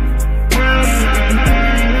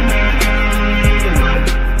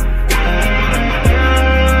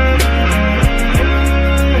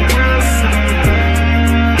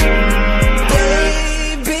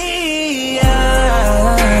 Baby,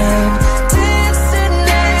 I'm dancing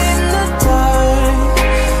in the dark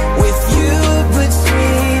with you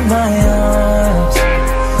between my arms,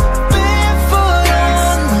 barefoot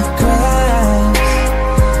on the grass,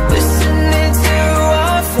 listening to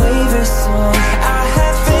our favorite song. I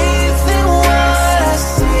have faith in what I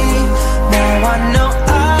see. Now I know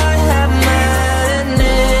I have met an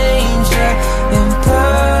angel in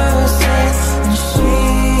person, and she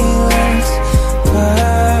looks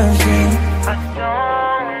perfect. I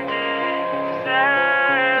don't deserve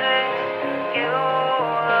it. You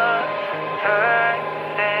look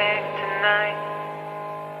perfect tonight.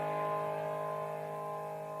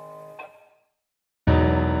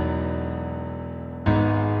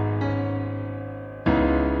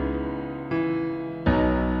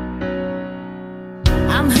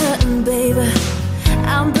 I'm hurting, baby.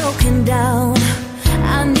 I'm broken down.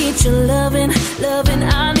 I need your loving, loving.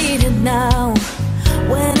 I need it now.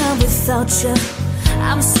 When I'm without you,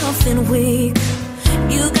 I'm something weak.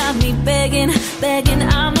 You got me begging, begging.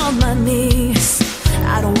 I'm on my knees.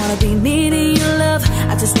 I don't wanna be needing your love.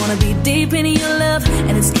 I just wanna be deep in your love,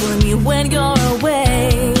 and it's killing me when you're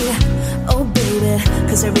away. Oh baby,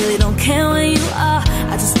 'cause I really don't care where you are.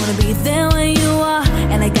 I just wanna be there when you are,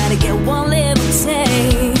 and I gotta get one little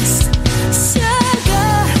taste.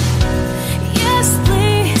 Sugar, yes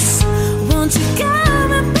please, won't you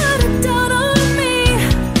come and put it down on me?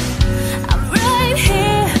 I'm right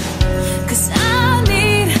here, 'cause I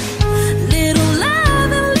need little love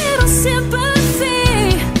and little sympathy.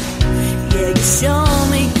 Yeah, you show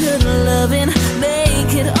me good loving,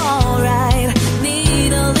 make it alright.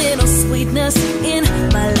 Need a little sweetness in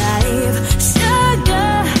my life.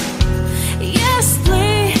 Sugar, yes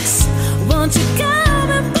please, won't you come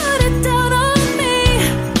and put it down on me?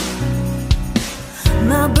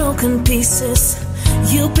 My broken pieces,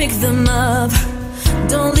 you pick them up.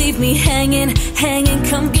 Don't leave me hanging, hanging,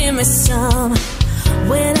 come give me some.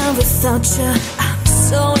 When I'm without you, I'm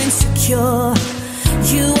so insecure.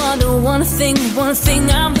 You are the one thing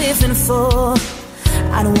I'm living for.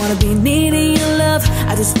 I don't wanna be needing your love,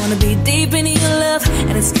 I just wanna be deep in your love,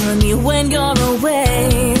 and it's killing me when you're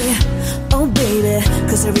away. Oh baby,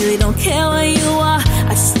 'cause I really don't care where you are.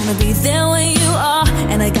 I just wanna be there when you are,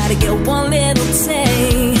 and I gotta get one little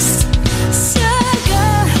taste.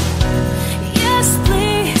 Sugar, yes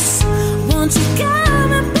please, won't you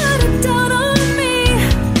come and put it down on me?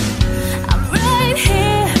 I'm right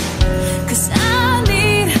here, 'cause I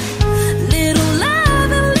need little love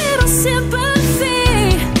and little sympathy.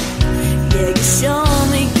 Yeah, you show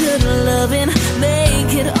me good loving,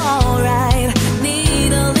 make it alright.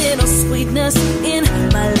 Need a little sweetness in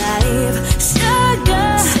my life. Sugar,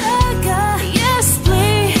 sugar, yes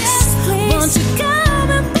please, won't you come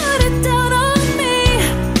and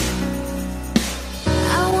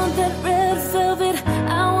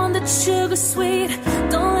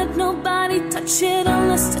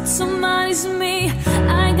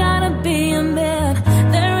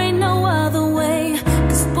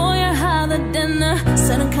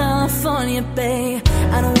it, babe.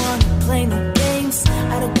 I don't wanna play no games.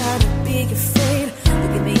 I don't gotta be afraid.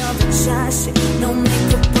 Look at me all the shy shit, no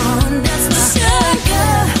makeup on. That's my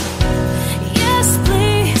sugar. Yes,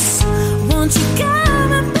 please. Won't you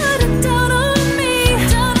come and put it down on me?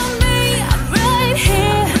 Down on me. I'm right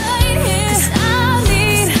here. Cause I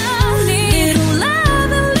need little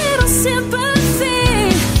love and little sympathy.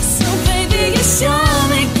 So baby, you show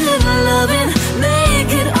me good loving,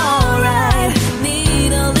 make it alright.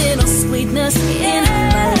 Need a little sweetness in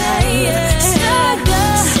my life.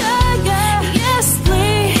 Sugar, yes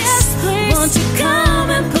please. Won't you come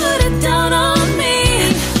and put it down on me?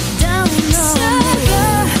 Down on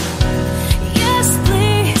sugar, yes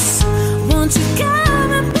please. Won't you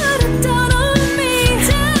come and put it down on me?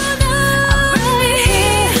 Down on right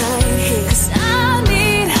here. Cause I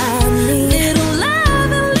need little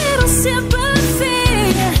love and little sympathy.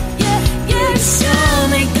 Yeah, show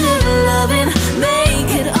me good loving,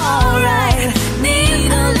 make it alright.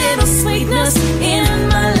 Need a little sweetness in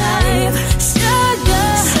my life.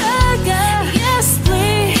 Sugar, yes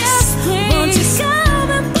please. Won't you come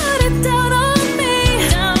and put it down on me?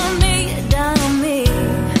 Down on me, down on me.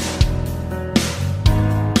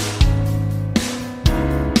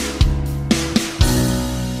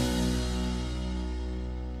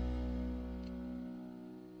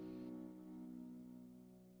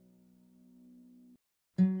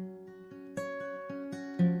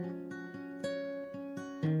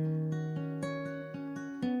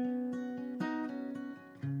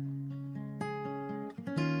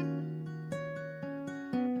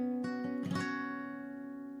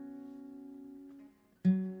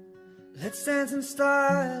 Let's dance in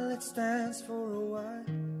style, let's dance for a while.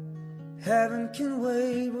 Heaven can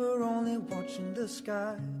wait, we're only watching the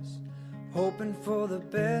skies. Hoping for the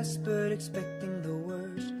best, but expecting the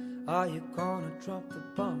worst. Are you gonna drop the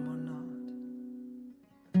bomb or not?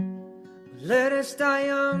 Let us die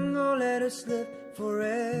young or let us live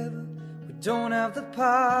forever. We don't have the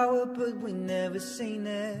power, but we never say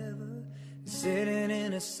never. Sitting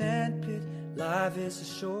in a sandpit, life is a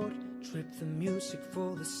short trip. The music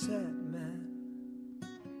for the sad man.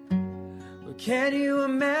 Well, can you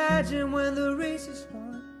imagine when the race is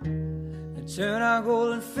won and turn our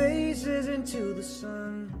golden faces into the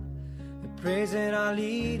sun? And praising our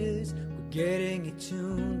leaders, we're getting it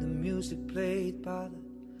tuned. The music played by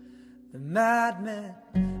the madman.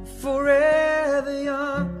 Forever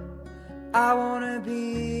young, I wanna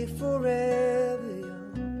be forever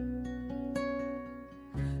young.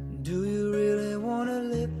 Do you really wanna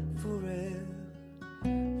live forever,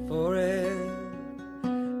 forever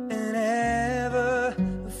and ever?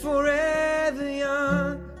 Forever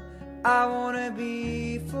young, I wanna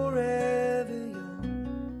be forever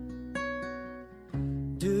young.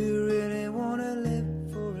 Do you really wanna live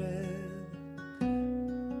forever,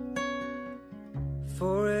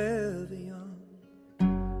 forever young?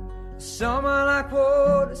 Some are like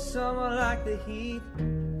water, some are like the heat.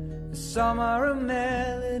 Some are a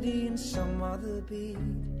melody and some are the beat.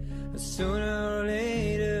 But sooner or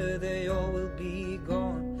later they all will be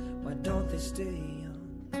gone. Why don't they stay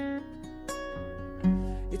young?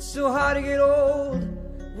 It's so hard to get old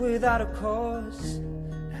without a cause.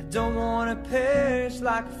 I don't wanna perish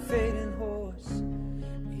like a fading horse.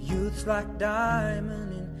 Youth's like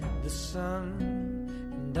diamond in the sun,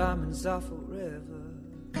 and diamonds are forever.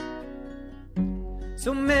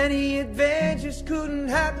 So many adventures couldn't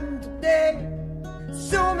happen today.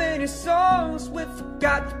 So many songs we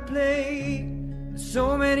forgot to play.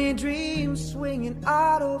 So many dreams swinging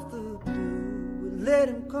out of the blue. We let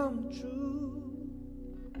them come true.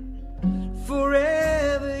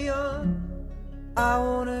 Forever young, I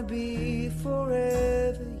wanna be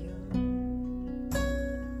forever young.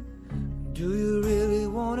 Do you really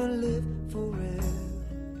wanna live forever,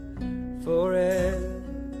 forever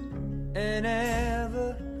and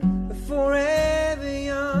ever? Forever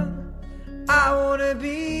young, I wanna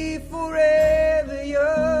be forever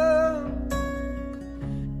young.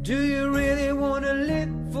 Do you really wanna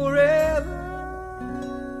live forever,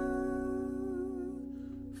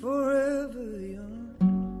 forever young?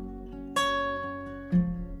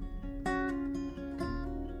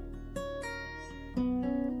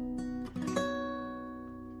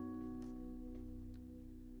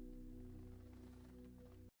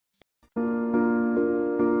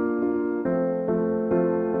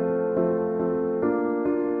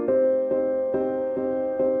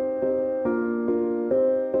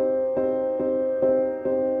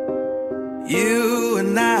 You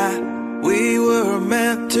and I, we were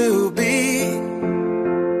meant to be.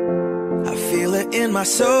 I feel it in my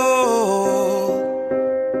soul,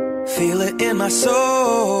 feel it in my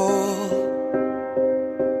soul.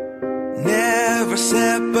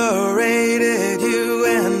 separated you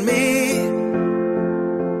and me.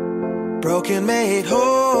 Broken made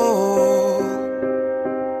whole,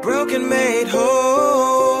 broken made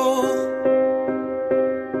whole.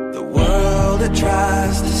 The world that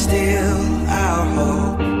tries to steal our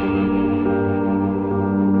hope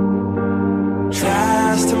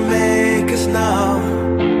tries to make us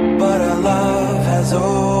numb, but our love has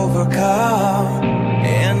overcome.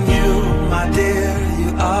 And you, my dear,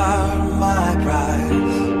 you are my prize.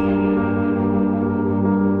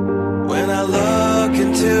 When I look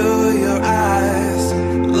into your eyes,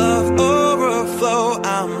 love overflow,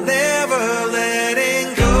 I'm never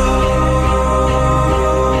letting go.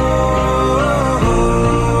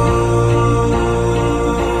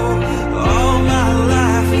 All my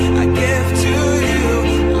life I give to you,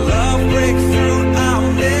 love breakthrough, I'm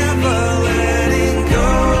never letting go.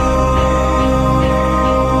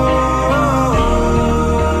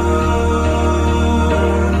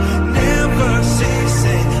 Never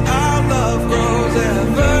ceasing, our love grows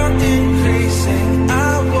ever increasing, I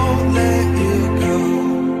won't let you go.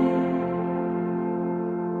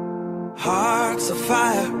 Hearts of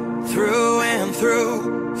fire through and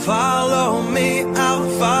through, follow me, I'll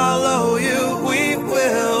follow you, we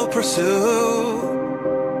will pursue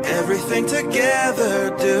everything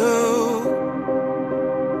together do.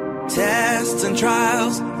 Tests and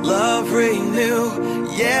trials, love renew,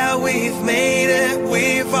 yeah, we've made it,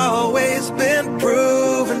 we've always been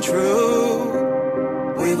proven true.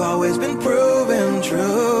 We've always been proven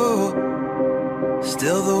true.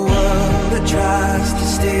 Still the world that tries to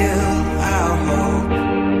steal our hope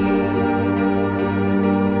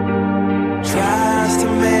tries to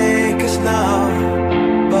make us numb,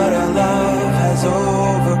 but our love has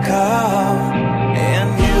overcome. And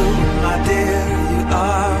you, my dear, you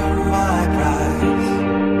are my prize.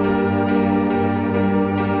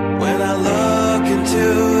 When I look into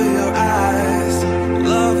your eyes,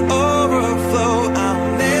 love overflow, I'm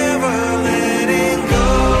never letting go.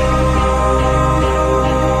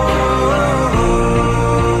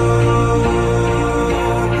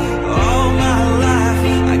 All my life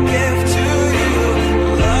I give to you,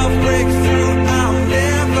 love breakthrough, I'm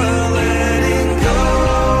never letting go.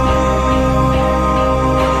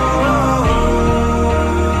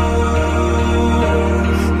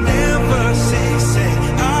 Never ceasing,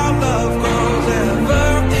 our love grows ever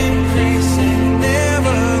increasing,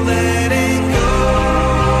 never letting go.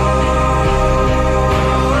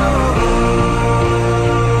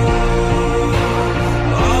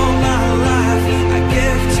 All my life I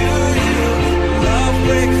give to you, love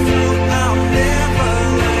breakthrough, I'm never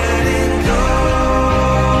letting go.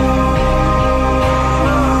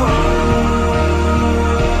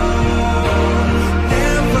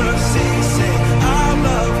 Never ceasing, our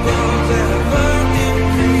love grows ever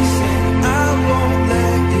increasing, I won't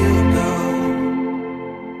let you go.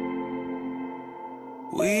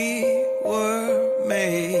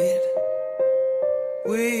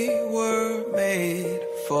 We were made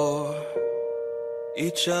for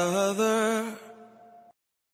each other.